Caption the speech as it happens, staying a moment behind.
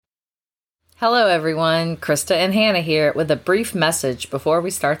Hello, everyone. Krista and Hannah here with a brief message before we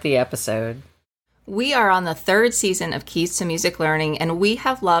start the episode. We are on the third season of Keys to Music Learning, and we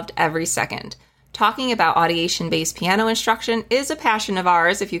have loved every second. Talking about audiation-based piano instruction is a passion of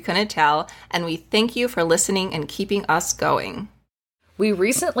ours, if you couldn't tell, and we thank you for listening and keeping us going. We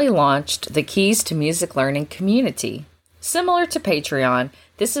recently launched the Keys to Music Learning community. Similar to Patreon,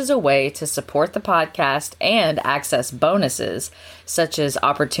 this is a way to support the podcast and access bonuses, such as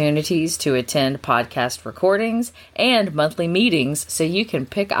opportunities to attend podcast recordings and monthly meetings so you can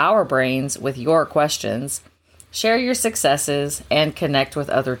pick our brains with your questions, share your successes, and connect with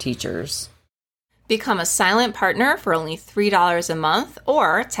other teachers. Become a silent partner for only $3 a month,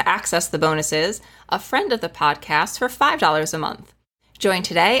 or to access the bonuses, a friend of the podcast for $5 a month. Join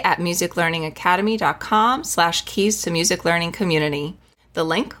today at musiclearningacademy.com/keys to music learning community. The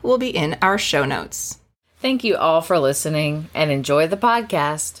link will be in our show notes. Thank you all for listening and enjoy the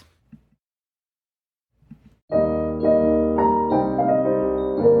podcast.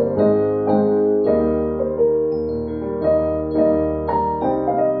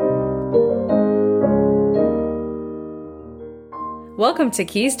 Welcome to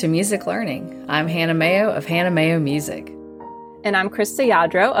Keys to Music Learning. I'm Hannah Mayo of Hannah Mayo Music. And I'm Krista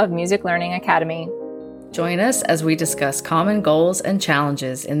Yadro of Music Learning Academy. Join us as we discuss common goals and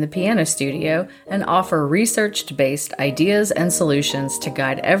challenges in the piano studio and offer research-based ideas and solutions to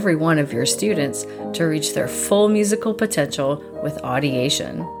guide every one of your students to reach their full musical potential with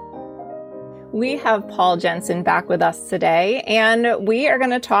audiation. We have Paul Jensen back with us today, and we are going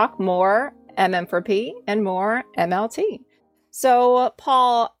to talk more MM for P and more MLT. So,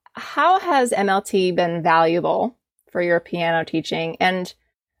 Paul, how has MLT been valuable for your piano teaching, and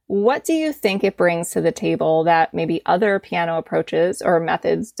what do you think it brings to the table that maybe other piano approaches or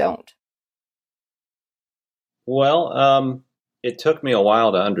methods don't? Well, it took me a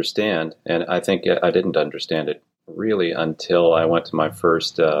while to understand, and I think I didn't understand it really until I went to my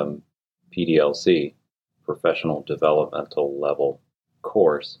first PDLC, Professional Developmental Level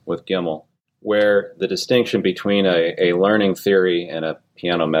course with Gimmel, where the distinction between a learning theory and a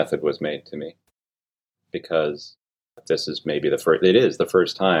piano method was made to me. Because this is maybe the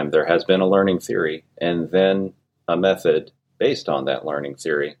first time there has been a learning theory and then a method based on that learning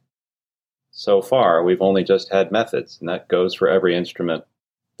theory. So far, we've only just had methods, and that goes for every instrument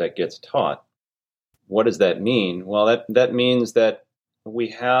that gets taught. What does that mean? Well, that means that we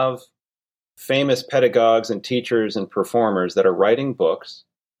have famous pedagogues and teachers and performers that are writing books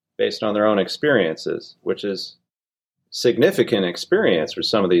based on their own experiences, which is significant experience for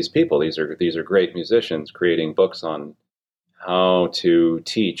some of these people. These are great musicians creating books on how to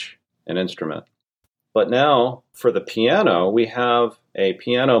teach an instrument. But now for the piano, we have a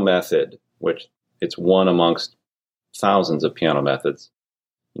piano method, which it's one amongst thousands of piano methods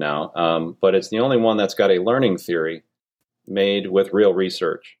now, but it's the only one that's got a learning theory made with real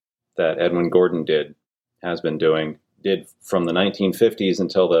research that Edwin Gordon did from the 1950s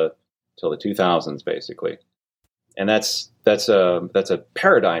until the 2000s, basically. And that's a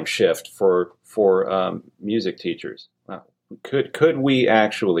paradigm shift for music teachers. Could we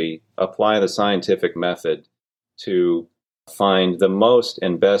actually apply the scientific method to find the most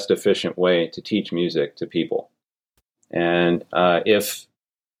and best efficient way to teach music to people? And if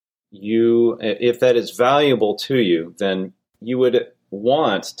that is valuable to you, then you would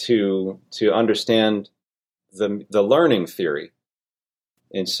want to understand the learning theory.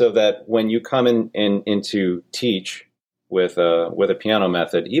 And so that when you come into teach with a piano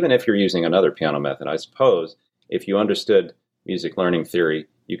method, even if you're using another piano method, I suppose, if you understood music learning theory,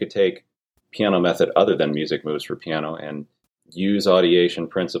 you could take piano method other than Music Moves for Piano and use audiation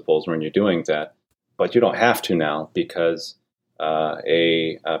principles when you're doing that. But you don't have to now, because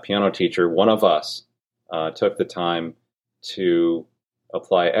a piano teacher, one of us, took the time to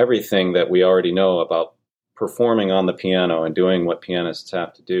apply everything that we already know about performing on the piano and doing what pianists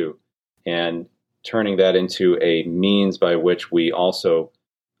have to do, and turning that into a means by which we also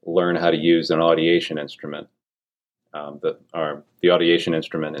learn how to use an audiation instrument, the audiation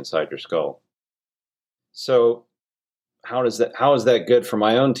instrument inside your skull. So how is that good for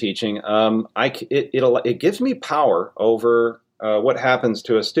my own teaching? It gives me power over what happens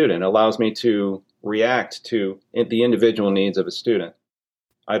to a student. It allows me to react to the individual needs of a student.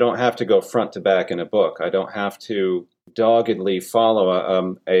 I don't have to go front to back in a book. I don't have to doggedly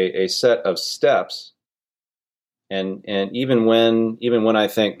follow a set of steps. And even when I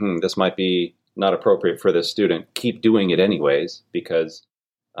think this might be not appropriate for this student, keep doing it anyways, because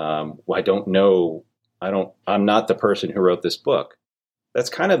I don't know. I'm not the person who wrote this book. That's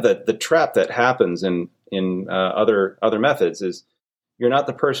kind of the trap that happens in other methods. Is you're not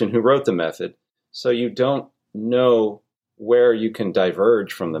the person who wrote the method, so you don't know where you can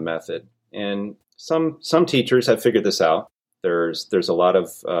diverge from the method. And some teachers have figured this out. There's a lot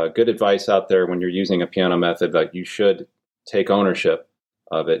of good advice out there when you're using a piano method that you should take ownership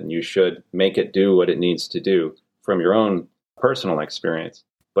of it and you should make it do what it needs to do from your own personal experience.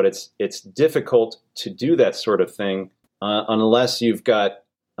 But it's difficult to do that sort of thing unless you've got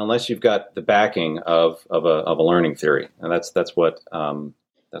the backing of a learning theory, and that's what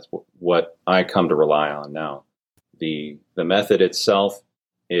I come to rely on now. The method itself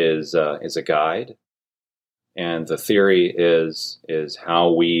is a guide, and the theory is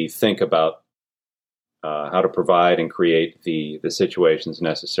how we think about how to provide and create the situations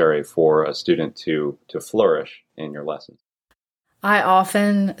necessary for a student to flourish in your lessons. I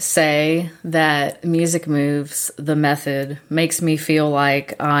often say that Music Moves, the method, makes me feel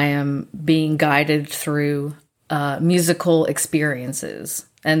like I am being guided through musical experiences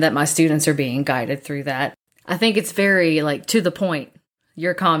and that my students are being guided through that. I think it's very to the point,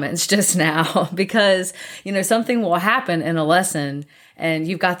 your comments just now, because, something will happen in a lesson and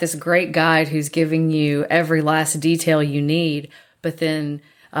you've got this great guide who's giving you every last detail you need, but then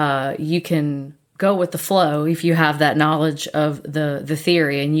you can go with the flow if you have that knowledge of the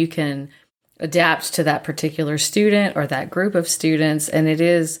theory, and you can adapt to that particular student or that group of students. And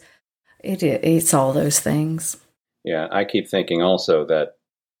it's all those things. Yeah, I keep thinking also that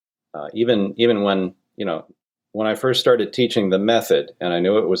even when I first started teaching the method, and I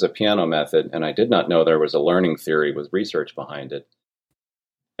knew it was a piano method, and I did not know there was a learning theory with research behind it,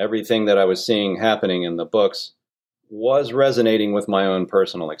 everything that I was seeing happening in the books was resonating with my own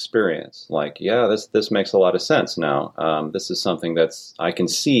personal experience. This makes a lot of sense now. This is something I can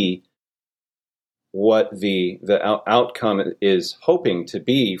see what the outcome is hoping to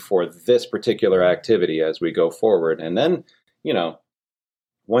be for this particular activity as we go forward. And then,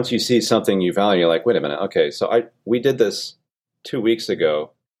 once you see something you value, you're like, wait a minute, okay, so we did this 2 weeks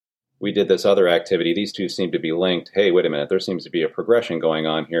ago. We did this other activity. These two seem to be linked. Hey, wait a minute, there seems to be a progression going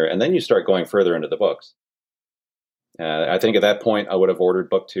on here. And then you start going further into the books. I think at that point, I would have ordered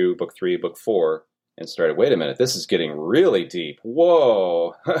book 2, book 3, book 4, and started, wait a minute, this is getting really deep.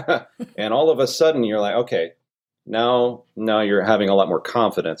 Whoa. And all of a sudden, you're like, okay, now you're having a lot more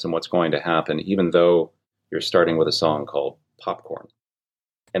confidence in what's going to happen, even though you're starting with a song called Popcorn.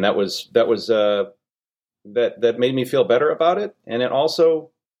 And that made me feel better about it. And it also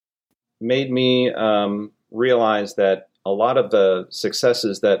made me realize that a lot of the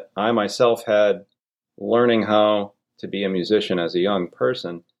successes that I myself had learning how to be a musician as a young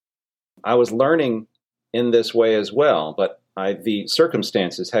person, I was learning in this way as well, but the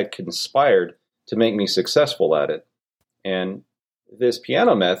circumstances had conspired to make me successful at it. And this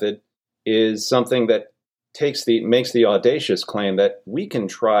piano method is something that makes the audacious claim that we can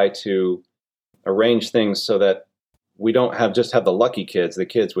try to arrange things so that we don't have the lucky kids, the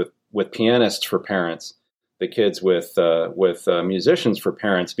kids with pianists for parents, the kids with musicians for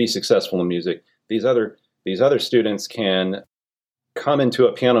parents be successful in music. These other students can come into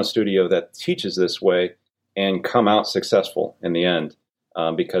a piano studio that teaches this way and come out successful in the end,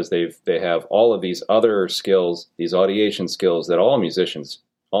 because they have all of these other skills, these audiation skills that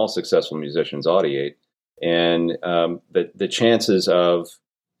all successful musicians audiate. And the chances of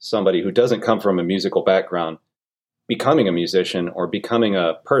somebody who doesn't come from a musical background becoming a musician or becoming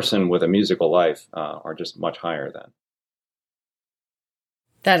a person with a musical life are just much higher then.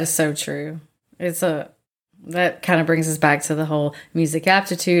 That is so true. That kind of brings us back to the whole music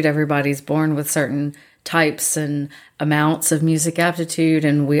aptitude. Everybody's born with certain types and amounts of music aptitude,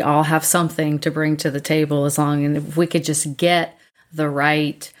 and we all have something to bring to the table as long as if we could just get the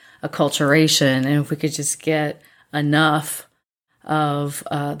right acculturation, and if we could just get enough of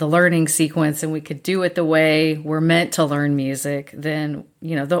the learning sequence and we could do it the way we're meant to learn music, then,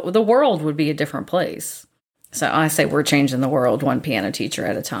 the world would be a different place. So I say we're changing the world one piano teacher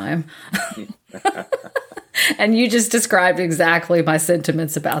at a time. And you just described exactly my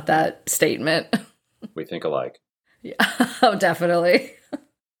sentiments about that statement. We think alike. Yeah, oh, definitely.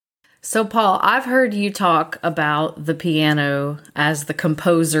 So, Paul, I've heard you talk about the piano as the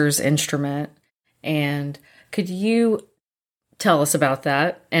composer's instrument. And could you tell us about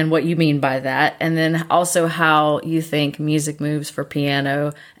that and what you mean by that? And then also how you think Music Moves for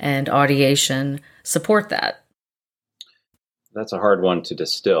piano and audiation support that? That's a hard one to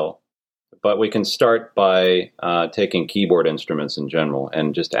distill. But we can start by taking keyboard instruments in general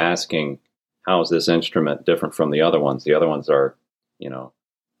and just asking, how is this instrument different from the other ones? The other ones are,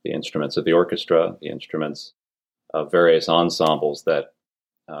 the instruments of the orchestra, the instruments of various ensembles that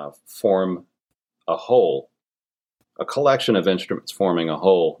form a whole a collection of instruments forming a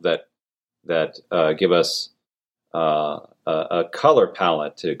whole that give us a color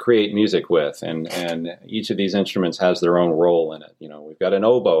palette to create music with, and each of these instruments has their own role in it. We've got an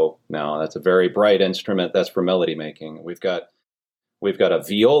oboe now. That's a very bright instrument. That's for melody making. We've got a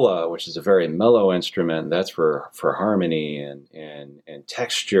viola, which is a very mellow instrument. That's for harmony and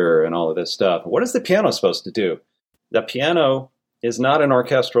texture and all of this stuff. What is the piano supposed to do? The piano is not an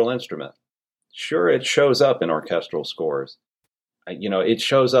orchestral instrument. Sure, it shows up in orchestral scores. It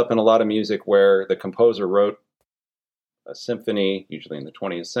shows up in a lot of music where the composer wrote a symphony, usually in the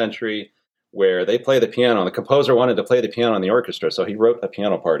 20th century, where they play the piano. The composer wanted to play the piano in the orchestra, so he wrote a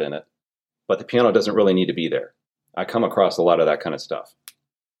piano part in it. But the piano doesn't really need to be there. I come across a lot of that kind of stuff.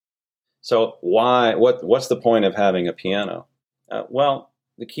 So what's the point of having a piano? Well,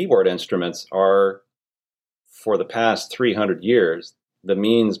 the keyboard instruments are, for the past 300 years, the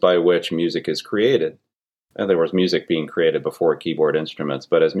means by which music is created. And there was music being created before keyboard instruments,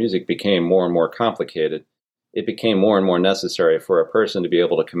 but as music became more and more complicated, it became more and more necessary for a person to be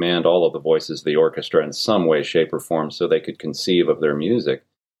able to command all of the voices of the orchestra in some way, shape, or form so they could conceive of their music.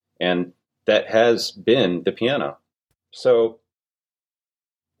 And that has been the piano. So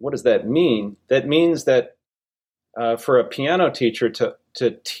what does that mean? That means that for a piano teacher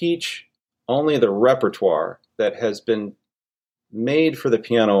to teach only the repertoire that has been made for the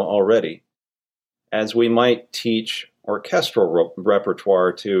piano already, as we might teach orchestral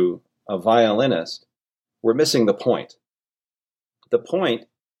repertoire to a violinist, we're missing the point. The point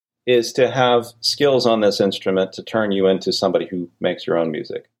is to have skills on this instrument to turn you into somebody who makes your own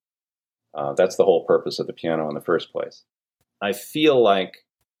music. That's the whole purpose of the piano in the first place. I feel like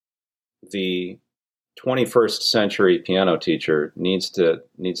the 21st century piano teacher needs to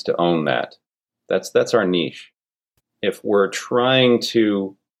own that. That's our niche. If we're trying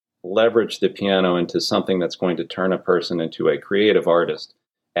to leverage the piano into something that's going to turn a person into a creative artist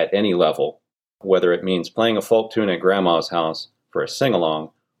at any level, whether it means playing a folk tune at grandma's house for a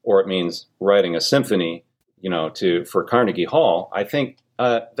sing-along, or it means writing a symphony, for Carnegie Hall, I think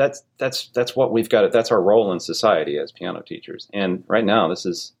that's what we've got. That's our role in society as piano teachers. And right now, this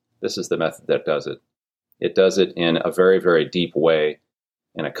is the method that does it. It does it in a very, very deep way,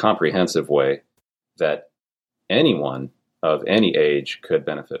 in a comprehensive way that anyone of any age could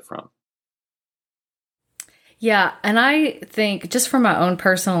benefit from. Yeah, and I think just from my own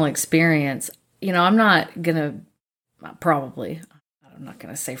personal experience, I'm not going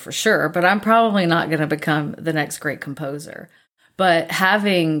to say for sure, but I'm probably not going to become the next great composer. But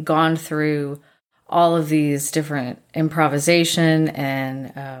having gone through all of these different improvisation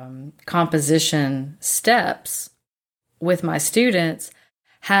and composition steps with my students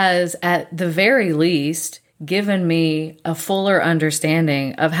has, at the very least, given me a fuller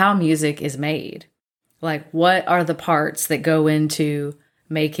understanding of how music is made. Like, what are the parts that go into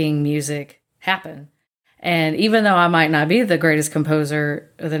making music happen? And even though I might not be the greatest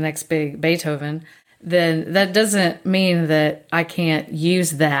composer or the next big Beethoven, then that doesn't mean that I can't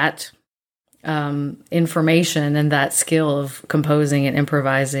use that information and that skill of composing and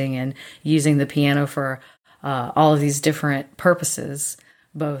improvising and using the piano for all of these different purposes,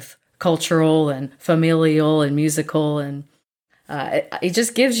 both cultural and familial and musical, and it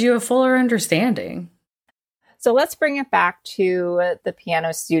just gives you a fuller understanding. So let's bring it back to the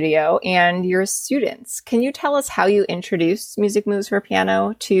piano studio and your students. Can you tell us how you introduced Music Moves for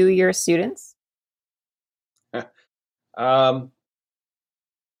Piano to your students? I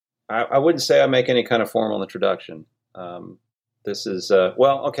wouldn't say I make any kind of formal introduction. This is,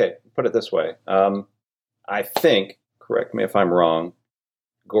 put it this way. I think, correct me if I'm wrong,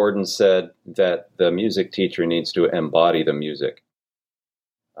 Gordon said that the music teacher needs to embody the music.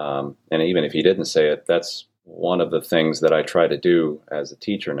 And even if he didn't say it, that's one of the things that I try to do as a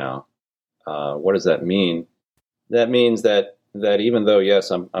teacher now. What does that mean? That means that even though,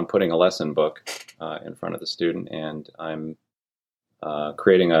 yes, I'm putting a lesson book in front of the student, and I'm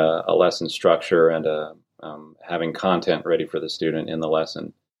creating a lesson structure and having content ready for the student in the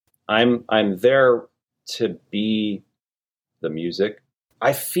lesson, I'm there to be the music.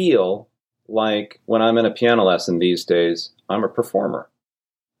 I feel like when I'm in a piano lesson these days, I'm a performer.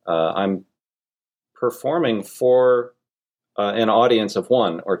 I'm performing for an audience of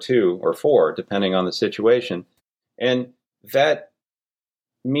 1 or 2 or 4, depending on the situation. And that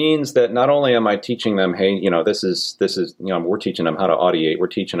means that not only am I teaching them, hey, this is, we're teaching them how to audiate, we're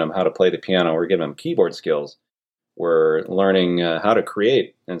teaching them how to play the piano, we're giving them keyboard skills, we're learning how to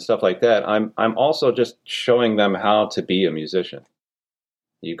create and stuff like that. I'm also just showing them how to be a musician.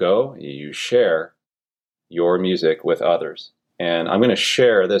 You go, you share your music with others. And I'm going to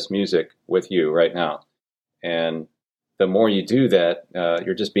share this music with you right now. And the more you do that,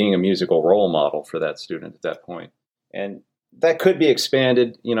 you're just being a musical role model for that student at that point. And that could be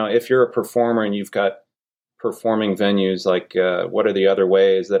expanded. If you're a performer and you've got performing venues, like what are the other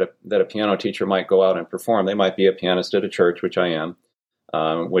ways that a piano teacher might go out and perform? They might be a pianist at a church, which I am,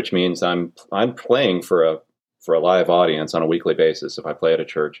 which means I'm playing for a live audience on a weekly basis. If I play at a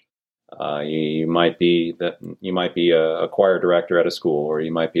church, you might be a choir director at a school, or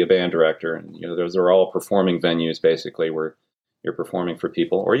you might be a band director, and those are all performing venues basically where you're performing for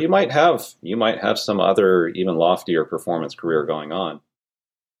people. Or you might have some other even loftier performance career going on.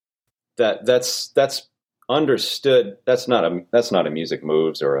 That's understood. That's not a music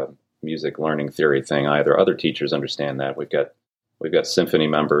moves or a music learning theory thing either. Other teachers understand that. We've got symphony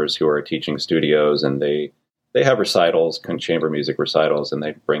members who are teaching studios, and they have recitals, chamber music recitals, and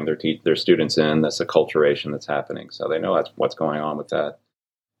they bring their students in. That's acculturation that's happening, so they know what's going on with that.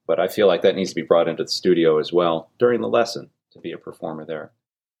 But I feel like that needs to be brought into the studio as well during the lesson to be a performer there.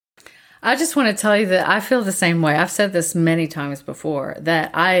 I just want to tell you that I feel the same way. I've said this many times before,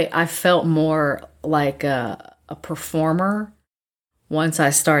 that I felt more like a performer once I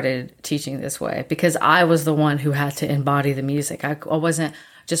started teaching this way, because I was the one who had to embody the music. I wasn't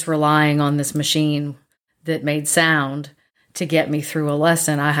just relying on this machine that made sound to get me through a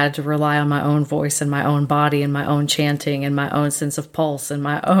lesson. I had to rely on my own voice and my own body and my own chanting and my own sense of pulse and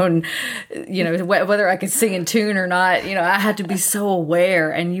my own, whether I could sing in tune or not. I had to be so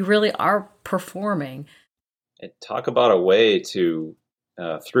aware, and you really are performing. Talk about a way to,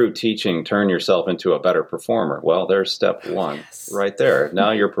 through teaching, turn yourself into a better performer. Well, there's step one right there.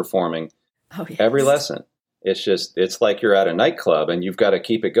 Now you're performing every lesson. It's like you're at a nightclub and you've got to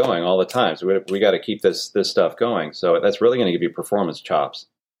keep it going all the time. So we got to keep this stuff going. So that's really going to give you performance chops.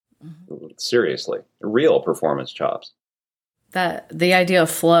 Mm-hmm. Seriously, real performance chops. That the idea of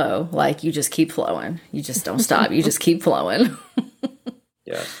flow, like you just keep flowing. You just don't stop. You just keep flowing.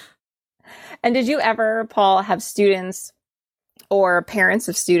 Yeah. And did you ever, Paul, have students or parents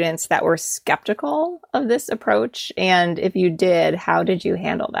of students that were skeptical of this approach? And if you did, how did you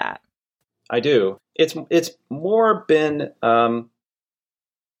handle that? I do. It's more been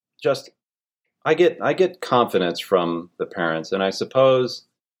just I get confidence from the parents, and I suppose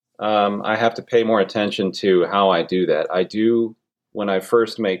I have to pay more attention to how I do that. I do when I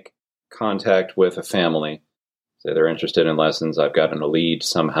first make contact with a family, say they're interested in lessons, I've gotten a lead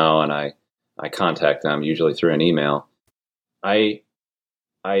somehow, and I contact them usually through an email. I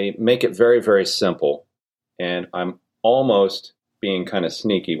make it very, very simple, and I'm almost being kind of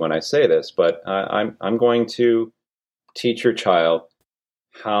sneaky when I say this, but I'm going to teach your child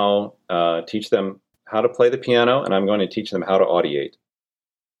teach them how to play the piano, and I'm going to teach them how to audiate.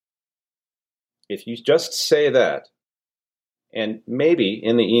 If you just say that, and maybe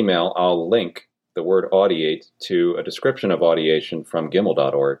in the email I'll link the word audiate to a description of audiation from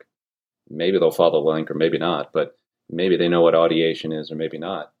Gimel.org. Maybe they'll follow the link or maybe not, but maybe they know what audiation is or maybe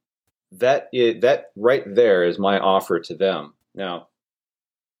not. That right there is my offer to them. Now,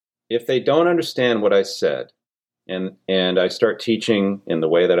 if they don't understand what I said, and I start teaching in the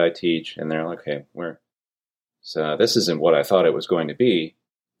way that I teach, and they're like, okay, this isn't what I thought it was going to be.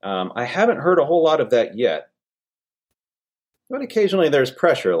 I haven't heard a whole lot of that yet. But occasionally there's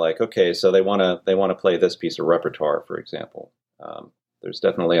pressure, like, okay, so they want to play this piece of repertoire, for example. There's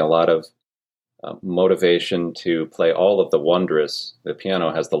definitely a lot of motivation to play all of the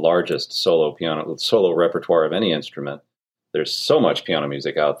piano has the largest solo repertoire of any instrument. There's so much piano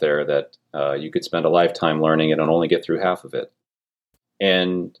music out there that you could spend a lifetime learning it and only get through half of it.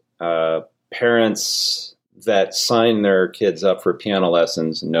 And parents that sign their kids up for piano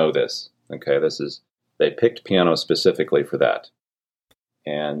lessons know this. Okay, they picked piano specifically for that.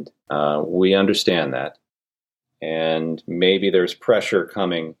 And we understand that. And maybe there's pressure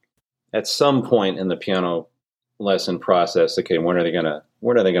coming at some point in the piano lesson process. Okay, when are they going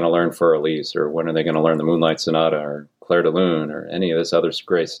to learn for Elise, or when are they going to learn the Moonlight Sonata or Clair de Lune or any of this other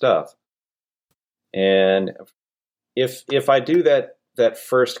great stuff? And if I do that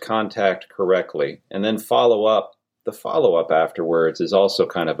first contact correctly, and then the follow up afterwards is also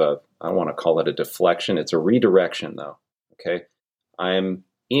kind of I don't want to call it a deflection. It's a redirection, though. Okay, I'm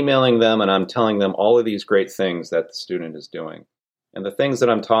emailing them and I'm telling them all of these great things that the student is doing. And the things that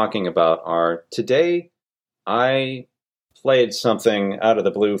I'm talking about are, today I played something out of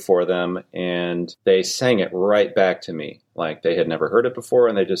the blue for them, and they sang it right back to me, like they had never heard it before,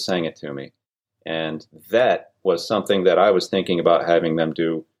 and they just sang it to me. And that was something that I was thinking about having them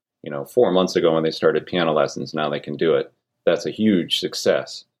do, 4 months ago when they started piano lessons. Now they can do it. That's a huge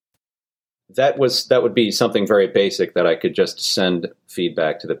success. That would be something very basic that I could just send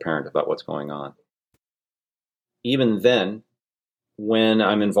feedback to the parent about what's going on. even then, when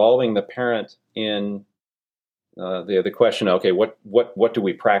I'm involving the parent in the question, okay, what do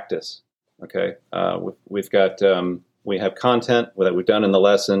we practice? Okay, we have content that we've done in the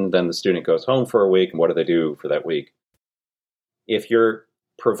lesson. Then the student goes home for a week, and what do they do for that week? If you're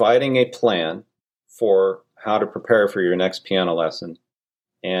providing a plan for how to prepare for your next piano lesson,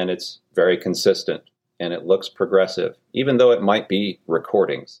 and it's very consistent and it looks progressive, even though it might be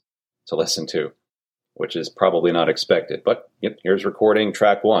recordings to listen to, which is probably not expected. But yep, here's recording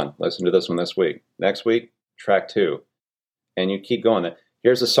track 1. Listen to this one this week. Next week, track 2. And you keep going.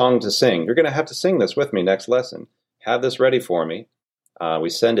 Here's a song to sing. You're going to have to sing this with me next lesson. Have this ready for me. We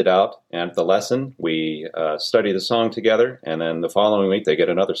send it out, and at the lesson, we study the song together, and then the following week, they get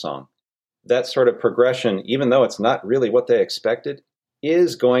another song. That sort of progression, even though it's not really what they expected,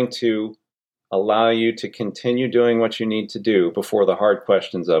 is going to allow you to continue doing what you need to do before the hard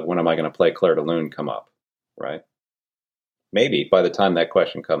questions of when am I going to play Clair de Lune come up, right? Maybe by the time that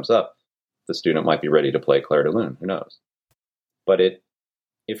question comes up, the student might be ready to play Clair de Lune. Who knows? But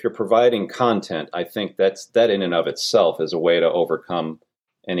if you're providing content, I think that in and of itself is a way to overcome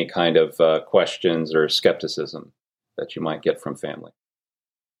any kind of questions or skepticism that you might get from family.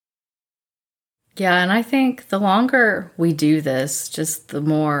 Yeah, and I think the longer we do this, just the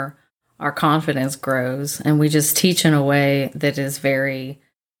more our confidence grows, and we just teach in a way that is very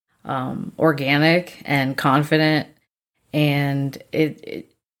organic and confident, and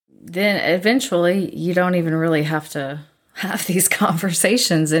it then eventually you don't even really have to have these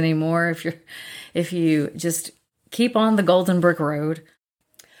conversations anymore if you just keep on the Golden Brick Road.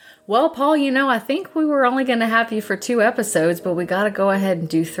 Well, Paul, I think we were only going to have you for 2 episodes, but we got to go ahead and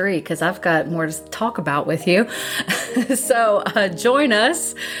do 3 because I've got more to talk about with you. So join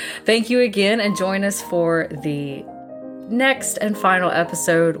us. Thank you again, and join us for the next and final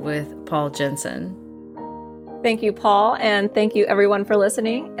episode with Paul Jensen. Thank you, Paul, and thank you everyone for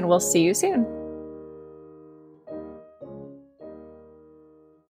listening, and we'll see you soon.